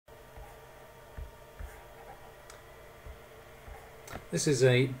This is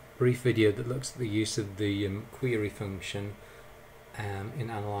a brief video that looks at the use of the query function in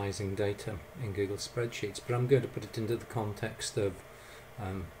analysing data in Google Spreadsheets, but I'm going to put it into the context of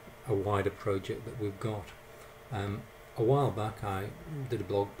a wider project that we've got. A while back I did a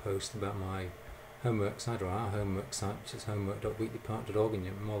blog post about my homework site, or our homework site, which is homework.weeklypark.org, and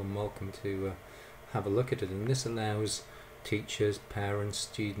you're more than welcome to have a look at it. And this allows teachers, parents,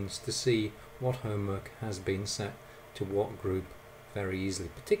 students to see what homework has been set to what group very easily,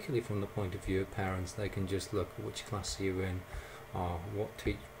 particularly from the point of view of parents. They can just look at which class are you in, or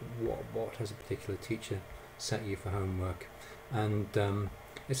what has a particular teacher set you for homework, and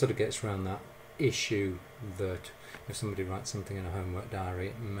it sort of gets around that issue that if somebody writes something in a homework diary,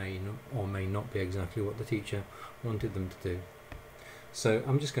 it may or may not be exactly what the teacher wanted them to do. So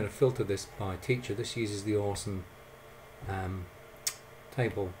I'm just going to filter this by teacher. This uses the awesome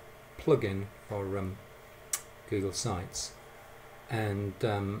table plugin for Google Sites, and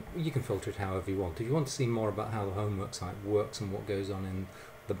you can filter it however you want. If you want to see more about how the homework site works and what goes on in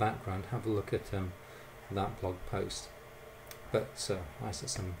the background, have a look at that blog post. But I set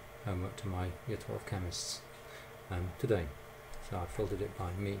some homework to my Year 12 chemists today, so I filtered it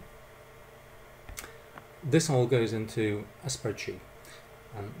by me. This all goes into a spreadsheet,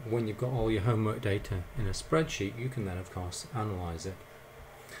 and when you've got all your homework data in a spreadsheet, you can then of course analyse it.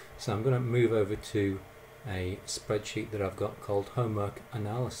 So I'm going to move over to a spreadsheet that I've got called Homework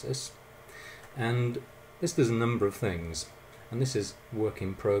Analysis, and this does a number of things, and this is work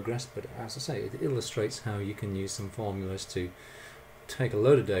in progress, but as I say, it illustrates how you can use some formulas to take a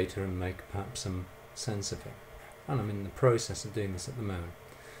load of data and make perhaps some sense of it, and I'm in the process of doing this at the moment.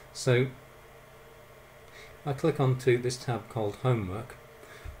 So I click onto this tab called Homework.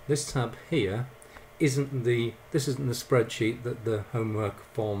 This tab here isn't the spreadsheet that the homework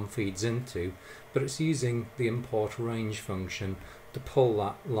form feeds into, but it's using the import range function to pull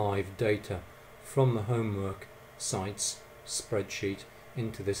that live data from the homework site's spreadsheet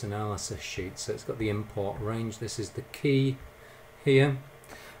into this analysis sheet. So it's got the import range. This is the key here.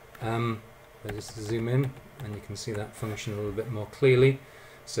 I'll just zoom in and you can see that function a little bit more clearly.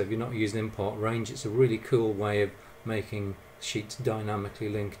 So if you're not using import range, it's a really cool way of making sheets dynamically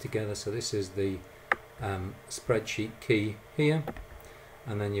linked together. So this is the spreadsheet key here,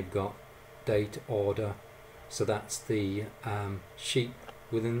 and then you've got date order, so that's the sheet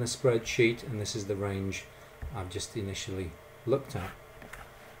within the spreadsheet, and this is the range I've just initially looked at.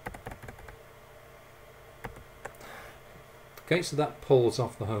 Okay, so that pulls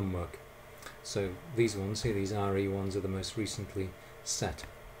off the homework. So these ones here, these RE ones, are the most recently set,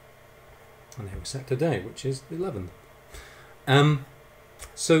 and they were set today, which is the 11th.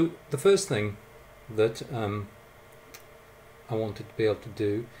 So the first thing that I wanted to be able to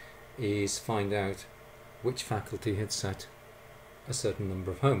do is find out which faculty had set a certain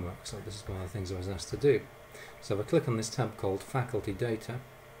number of homework. So this is one of the things I was asked to do. So if I click on this tab called Faculty Data,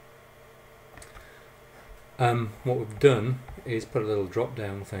 what we've done is put a little drop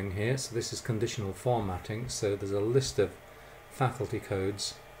down thing here. So this is conditional formatting, so there's a list of faculty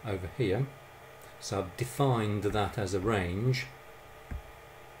codes over here. So I've defined that as a range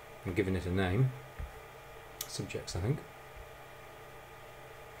and given it a name, subjects I think,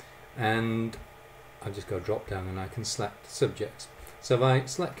 and I've just got a drop down and I can select subjects. So if I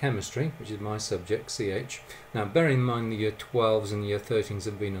select chemistry, which is my subject, CH, now bear in mind the year 12s and year 13s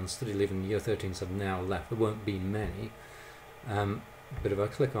have been on study leave and the year 13s have now left. There won't be many, but if I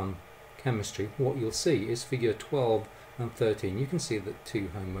click on chemistry, what you'll see is for year 12 and 13 you can see that 2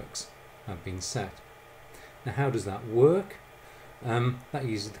 homeworks have been set. Now how does that work? That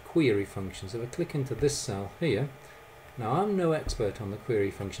uses the query function. So if I click into this cell here, now I'm no expert on the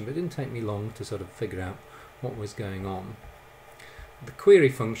query function, but it didn't take me long to sort of figure out what was going on. The query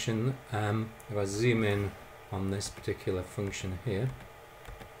function, if I zoom in on this particular function here,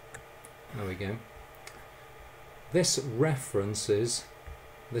 there we go, this references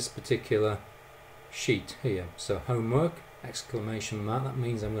this particular sheet here. So homework, exclamation mark, that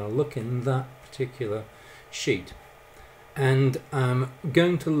means I'm going to look in that particular sheet, and I'm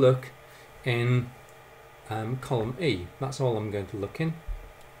going to look in column E. That's all I'm going to look in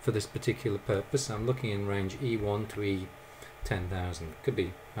for this particular purpose. I'm looking in range E1 to E10,000. Could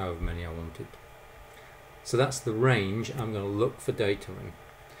be however many I wanted. So that's the range I'm going to look for data in.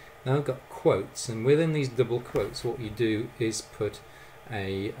 Now I've got quotes, and within these double quotes what you do is put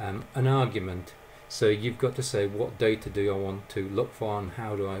an argument. So you've got to say what data do I want to look for and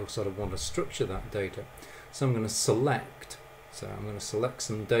how do I sort of want to structure that data. So I'm going to select,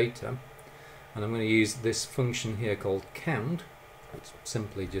 some data, and I'm going to use this function here called count. It's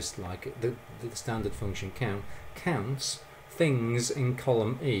simply just like the standard function count, counts things in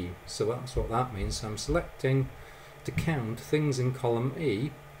column E. So that's what that means. So I'm selecting to count things in column E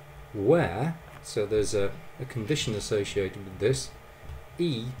where, so there's a condition associated with this,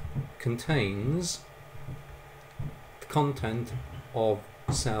 E contains the content of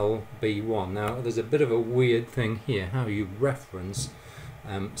cell B1. Now there's a bit of a weird thing here, how you reference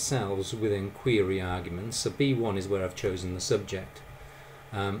cells within query arguments. So B1 is where I've chosen the subject.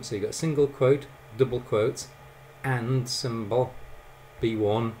 So you've got single quote, double quotes, and symbol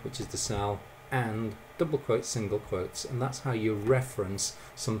B1, which is the cell, and double quotes, single quotes, and that's how you reference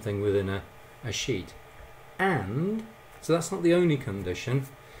something within a sheet. And so that's not the only condition.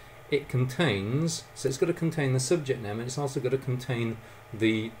 It contains, so it's got to contain the subject name, and it's also got to contain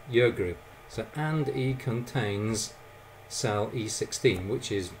the year group. So and E contains cell E16,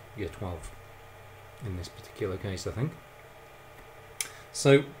 which is year 12 in this particular case, I think.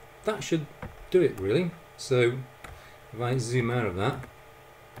 So that should do it really. So if I zoom out of that,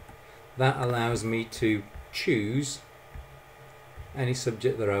 that allows me to choose any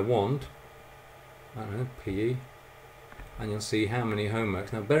subject that I want. I don't know, PE, and you'll see how many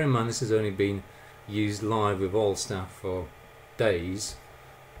homeworks. Now bear in mind this has only been used live with all staff for days.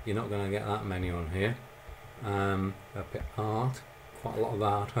 You're not going to get that many on here. Up at art, quite a lot of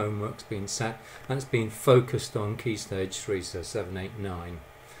art homework's been set, and it's been focused on key stage 3, so 7, 8, 9.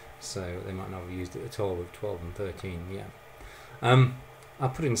 So they might not have used it at all with 12 and 13 yet. I'll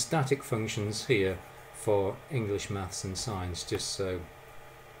put in static functions here for English, maths and science, just so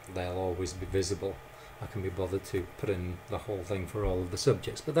they'll always be visible. I can be bothered to put in the whole thing for all of the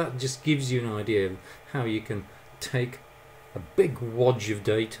subjects, but that just gives you an idea of how you can take a big wodge of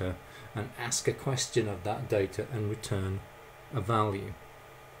data and ask a question of that data and return a value.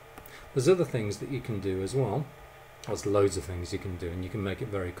 There's other things that you can do as well. There's loads of things you can do, and you can make it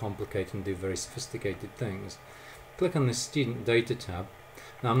very complicated and do very sophisticated things. Click on this student data tab.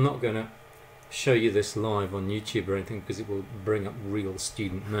 Now I'm not going to show you this live on YouTube or anything because it will bring up real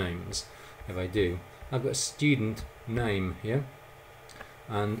student names if I do. I've got a student name here,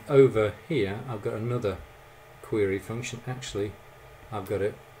 and over here I've got another query function. Actually I've got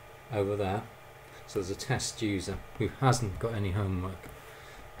it over there. So there's a test user who hasn't got any homework,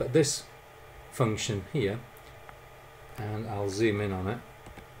 but this function here, and I'll zoom in on it,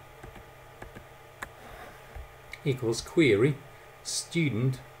 equals query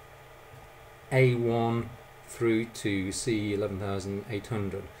student A1 through to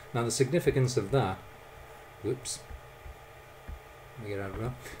C11800. Now the significance of that, whoops, let me get out of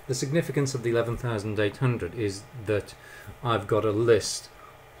that. The significance of the 11,800 is that I've got a list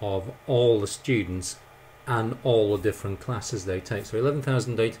of all the students and all the different classes they take. So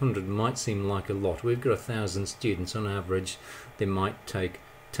 11,800 might seem like a lot. We've got 1,000 students on average. They might take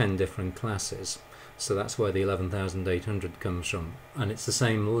 10 different classes. So that's where the 11,800 comes from. And it's the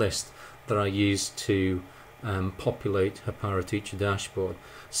same list that I use to populate her para-teacher dashboard.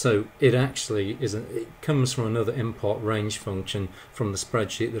 So it actually it comes from another import range function from the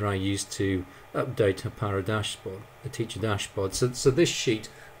spreadsheet that I use to update her para dashboard, the teacher dashboard. So this sheet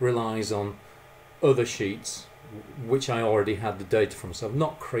relies on other sheets which I already had the data from. So I've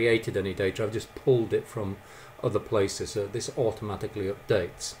not created any data, I've just pulled it from other places. So this automatically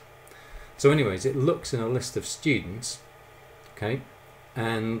updates. So anyways, it looks in a list of students, okay,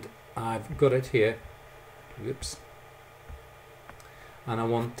 and I've got it here. Whoops. And I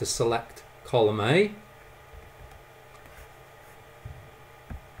want to select column A.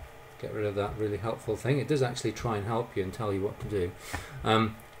 Get rid of that really helpful thing. It does actually try and help you and tell you what to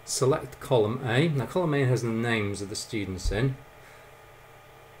do. Select column A. Now column A has the names of the students in,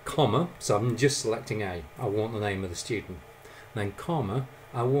 comma, so I'm just selecting A. I want the name of the student. Then comma,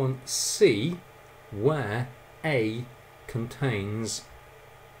 I want C where A contains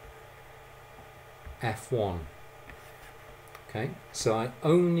F1. Okay, so I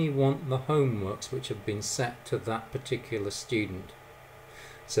only want the homeworks which have been set to that particular student.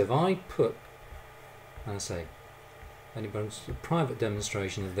 So if I put, and I say, anybody's a private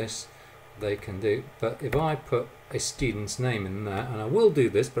demonstration of this they can do, but if I put a student's name in there, and I will do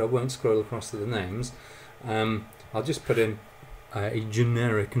this but I won't scroll across to the names, I'll just put in a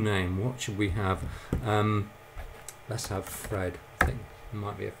generic name. What should we have? Let's have Fred. I think it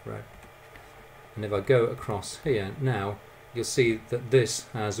might be a Fred. And if I go across here now, you'll see that this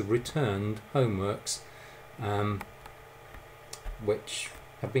has returned homeworks which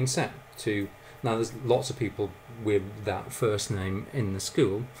have been set to. Now there's lots of people with that first name in the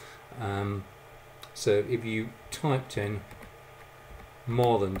school, so if you typed in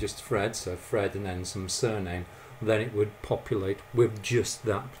more than just Fred, so Fred and then some surname, then it would populate with just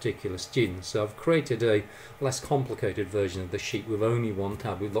that particular student. So I've created a less complicated version of the sheet with only one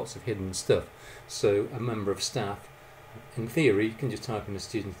tab with lots of hidden stuff. So a member of staff, in theory, can just type in a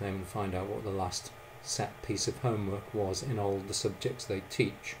student's name and find out what the last set piece of homework was in all the subjects they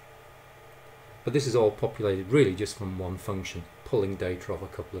teach. But this is all populated really just from one function, pulling data off a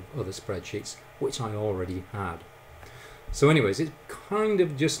couple of other spreadsheets, which I already had. So anyways, it kind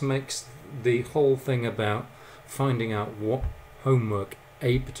of just makes the whole thing about finding out what homework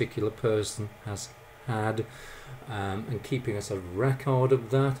a particular person has had, and keeping a sort of record of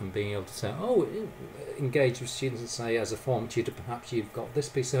that, and being able to say, oh, engage with students and say, as a form tutor, perhaps you've got this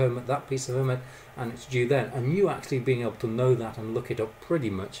piece of homework, that piece of homework, and it's due then. And you actually being able to know that and look it up pretty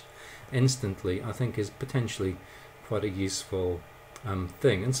much instantly, I think is potentially quite a useful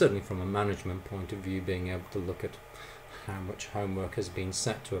thing. And certainly from a management point of view, being able to look at how much homework has been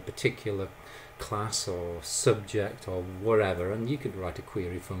set to a particular class or subject or whatever, and you could write a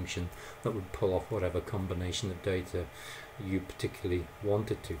query function that would pull off whatever combination of data you particularly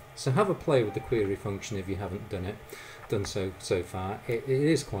wanted to. So have a play with the query function if you haven't done so far. It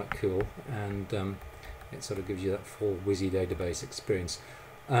is quite cool, and it sort of gives you that full WYSI database experience.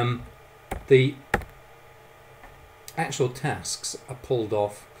 The actual tasks are pulled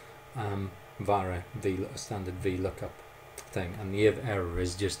off via a standard VLOOKUP thing, and the error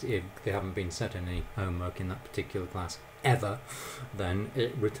is just if they haven't been set any homework in that particular class ever, then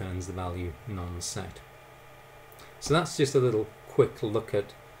it returns the value non-set. So that's just a little quick look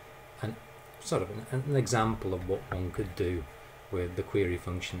at an example of what one could do with the query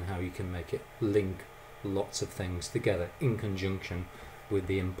function, how you can make it link lots of things together in conjunction with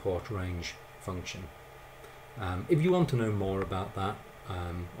the import range function. If you want to know more about that,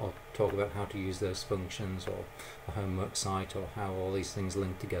 or talk about how to use those functions, or a homework site, or how all these things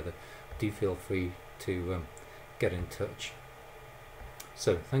link together, do feel free to get in touch.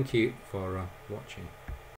 So thank you for watching.